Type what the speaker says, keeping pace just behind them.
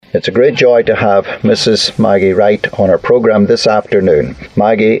It's a great joy to have Mrs. Maggie Wright on our programme this afternoon.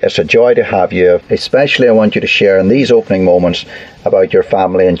 Maggie, it's a joy to have you. Especially I want you to share in these opening moments about your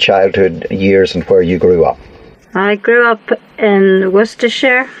family and childhood years and where you grew up. I grew up in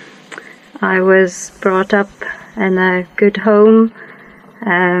Worcestershire. I was brought up in a good home.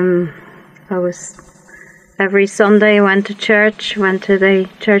 Every Sunday I went to church, went to the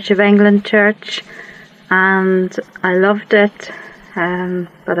Church of England church, and I loved it.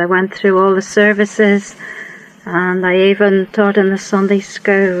 But I went through all the services, and I even taught in the Sunday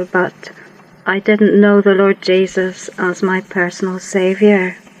school, but I didn't know the Lord Jesus as my personal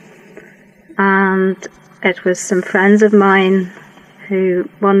Saviour. And it was some friends of mine who,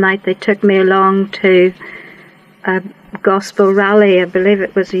 one night they took me along to a gospel rally. I believe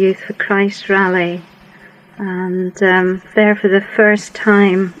it was a Youth for Christ rally. And there for the first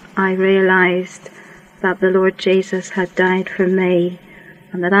time I realised that the Lord Jesus had died for me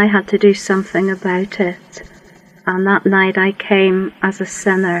and that I had to do something about it. And that night I came as a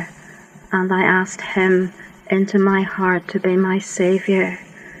sinner and I asked Him into my heart to be my Saviour.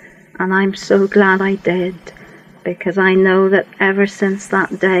 And I'm so glad I did, because I know that ever since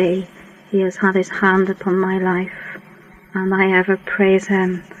that day He has had His hand upon my life, and I ever praise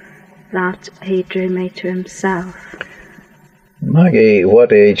Him that He drew me to Himself. Maggie,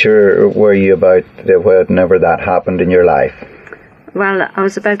 what age were you about whenever that happened in your life? Well, I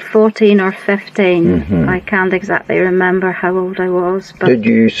was about 14 or 15. Mm-hmm. I can't exactly remember how old I was. But did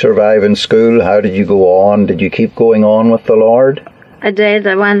you survive in school? How did you go on? Did you keep going on with the Lord? I did.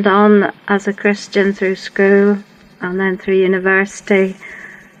 I went on as a Christian through school and then through university.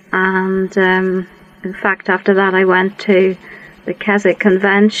 And in fact, after that I went to the Keswick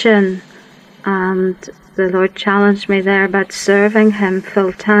Convention, and the Lord challenged me there about serving Him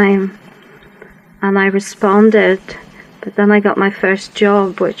full time, and I responded. But then I got my first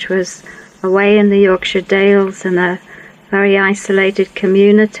job, which was away in the Yorkshire Dales in a very isolated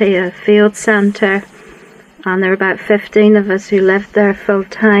community, a field centre, and there were about 15 of us who lived there full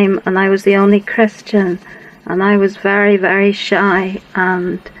time, and I was the only Christian, and I was very, very shy,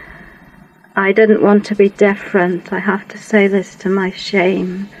 and I didn't want to be different. I have to say this to my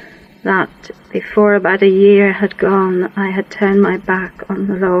shame, that before about a year had gone, I had turned my back on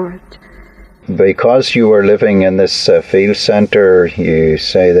the Lord. Because you were living in this field centre, you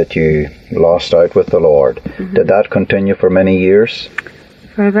say that you lost out with the Lord. Mm-hmm. Did that continue for many years?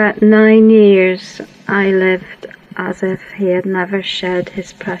 For about 9 years, I lived as if He had never shed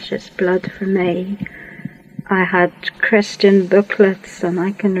His precious blood for me. I had Christian booklets, and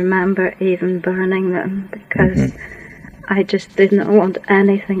I can remember even burning them, because I just did not want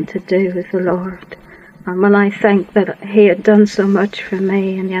anything to do with the Lord. And when I think that He had done so much for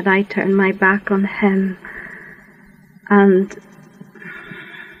me, and yet I turned my back on Him. And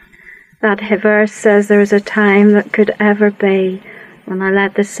that verse says, there is a time that could ever be when I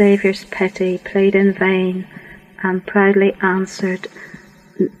let the Saviour's pity plead in vain, and proudly answered,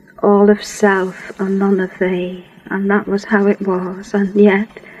 all of self and none of thee. And that was how it was. And yet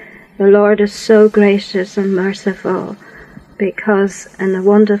the Lord is so gracious and merciful, because in a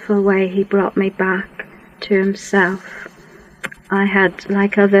wonderful way He brought me back to Himself. I had,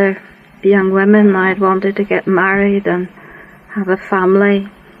 like other young women, I had wanted to get married and have a family,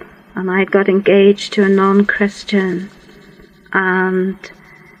 and I had got engaged to a non-Christian, and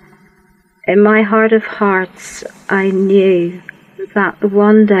in my heart of hearts I knew that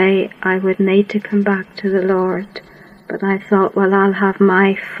one day I would need to come back to the Lord. But I thought, well, I'll have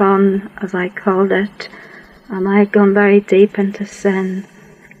my fun, as I called it, and I had gone very deep into sin,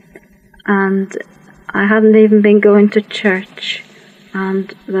 and I hadn't even been going to church,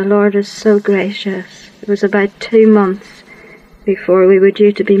 and the Lord is so gracious. It was about 2 months before we were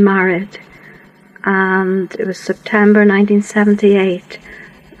due to be married, and it was September 1978,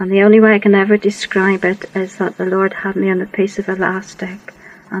 and the only way I can ever describe it is that the Lord had me on a piece of elastic,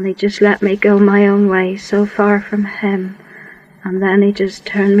 and He just let me go my own way, so far from Him, and then He just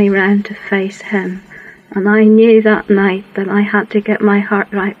turned me round to face Him. And I knew that night that I had to get my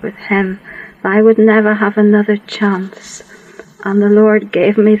heart right with Him, that I would never have another chance. And the Lord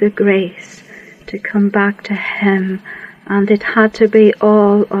gave me the grace to come back to Him, and it had to be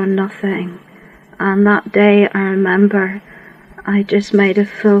all or nothing. And that day I remember I just made a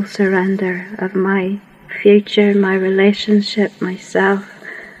full surrender of my future, my relationship, myself,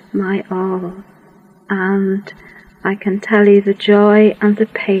 my all. And I can tell you the joy and the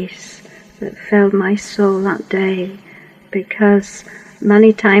peace that filled my soul that day, because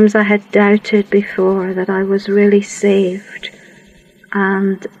many times I had doubted before that I was really saved,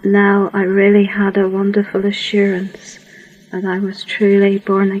 and now I really had a wonderful assurance that I was truly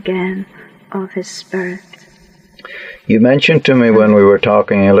born again of His Spirit. You mentioned to me when we were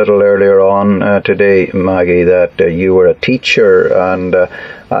talking a little earlier on today, Maggie, that you were a teacher, and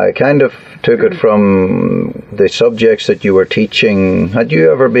I kind of took it from the subjects that you were teaching. Had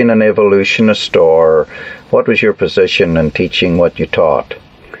you ever been an evolutionist, or what was your position in teaching what you taught?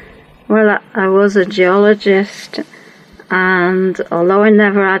 Well, I was a geologist, and although I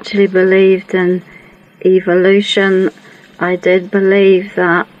never actually believed in evolution, I did believe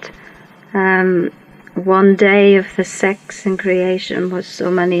that one day of the 6 in creation was so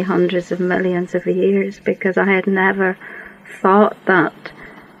many hundreds of millions of years, because I had never thought that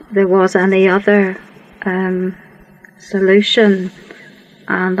there was any other solution,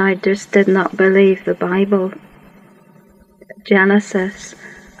 and I just did not believe the Bible, Genesis,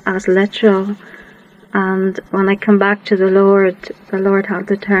 as literal. And when I come back to the Lord had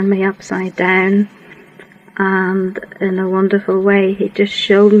to turn me upside down, and in a wonderful way He just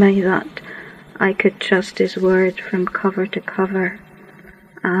showed me that I could trust His word from cover to cover,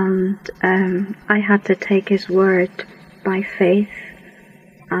 and I had to take His word by faith,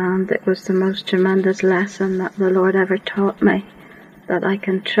 and it was the most tremendous lesson that the Lord ever taught me, that I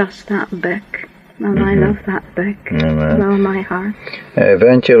can trust that book, and I love that book with all my heart.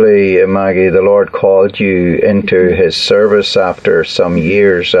 Eventually, Maggie, the Lord called you into His service after some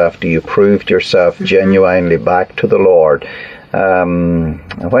years, after you proved yourself genuinely back to the Lord.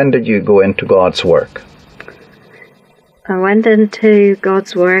 When did you go into God's work? I went into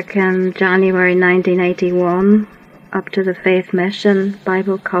God's work in January 1981, up to the Faith Mission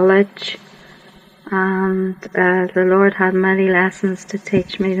Bible College, and the Lord had many lessons to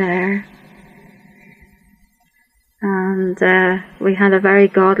teach me there. And we had a very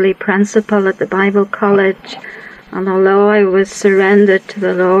godly principal at the Bible College, and although I was surrendered to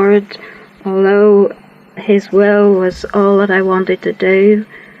the Lord, although His will was all that I wanted to do,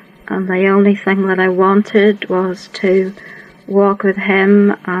 and the only thing that I wanted was to walk with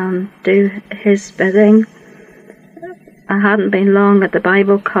Him and do His bidding, I hadn't been long at the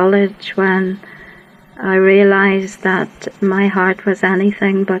Bible College when I realized that my heart was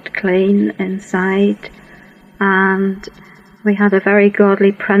anything but clean inside. And we had a very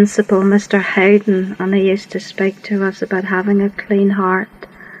godly principal, Mr. Howden, and he used to speak to us about having a clean heart.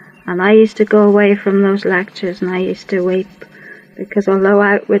 And I used to go away from those lectures and I used to weep, because although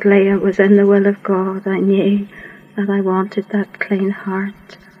outwardly it was in the will of God, I knew that I wanted that clean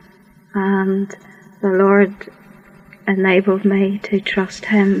heart. And the Lord enabled me to trust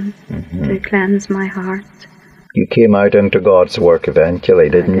Him to cleanse my heart. You came out into God's work eventually,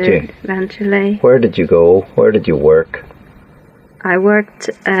 didn't you? Eventually. Where did you go? Where did you work? I worked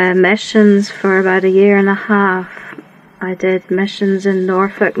missions for about 1.5 years. I did missions in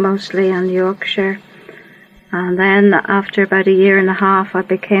Norfolk mostly and Yorkshire. And then after about 1.5 years, I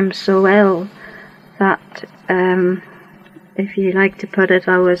became so ill that, if you like to put it,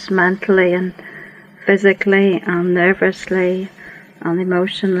 I was mentally and physically and nervously and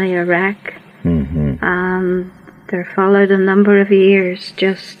emotionally a wreck. And there followed a number of years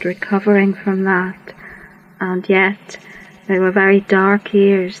just recovering from that. And yet, they were very dark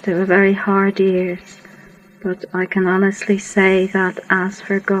years, they were very hard years. But I can honestly say that as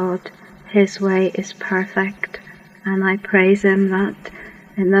for God, His way is perfect. And I praise Him that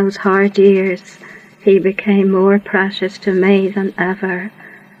in those hard years, He became more precious to me than ever.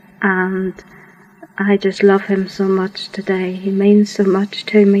 And I just love Him so much today. He means so much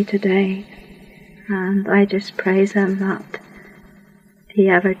to me today. And I just praise Him that He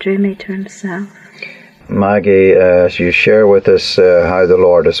ever drew me to Himself. Maggie, as you share with us how the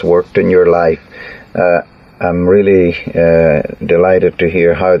Lord has worked in your life, I'm really delighted to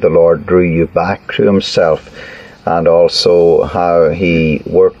hear how the Lord drew you back to Himself, and also how He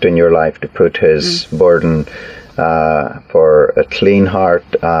worked in your life to put His burden for a clean heart,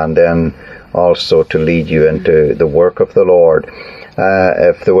 and then also to lead you into the work of the Lord.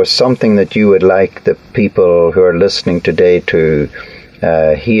 If there was something that you would like the people who are listening today to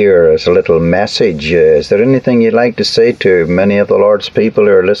hear as a little message, is there anything you'd like to say to many of the Lord's people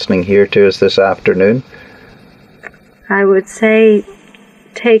who are listening here to us this afternoon? I would say,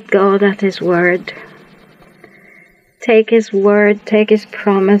 take God at His word. Take His word, take His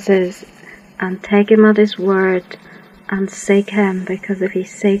promises, and take Him at His word, and seek Him, because if you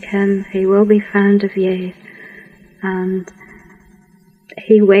seek Him, He will be found of you. And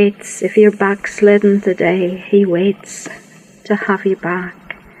He waits. If you're backslidden today, He waits to have you back.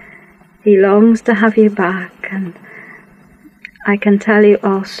 He longs to have you back, and I can tell you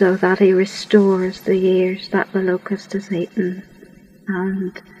also that He restores the years that the locust has eaten.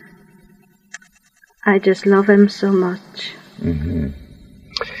 And I just love Him so much.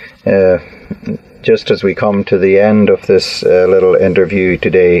 Just as we come to the end of this little interview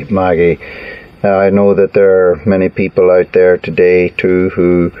today, Maggie, I know that there are many people out there today too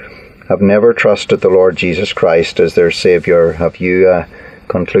who have never trusted the Lord Jesus Christ as their Saviour. Have you a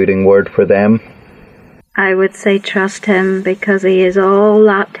concluding word for them? I would say trust him, because he is all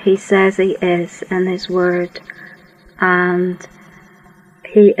that he says he is in his word, and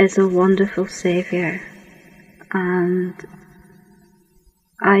he is a wonderful Saviour, and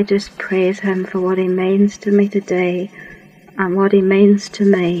I just praise him for what he means to me today, and what he means to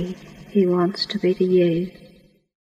me, he wants to be to you.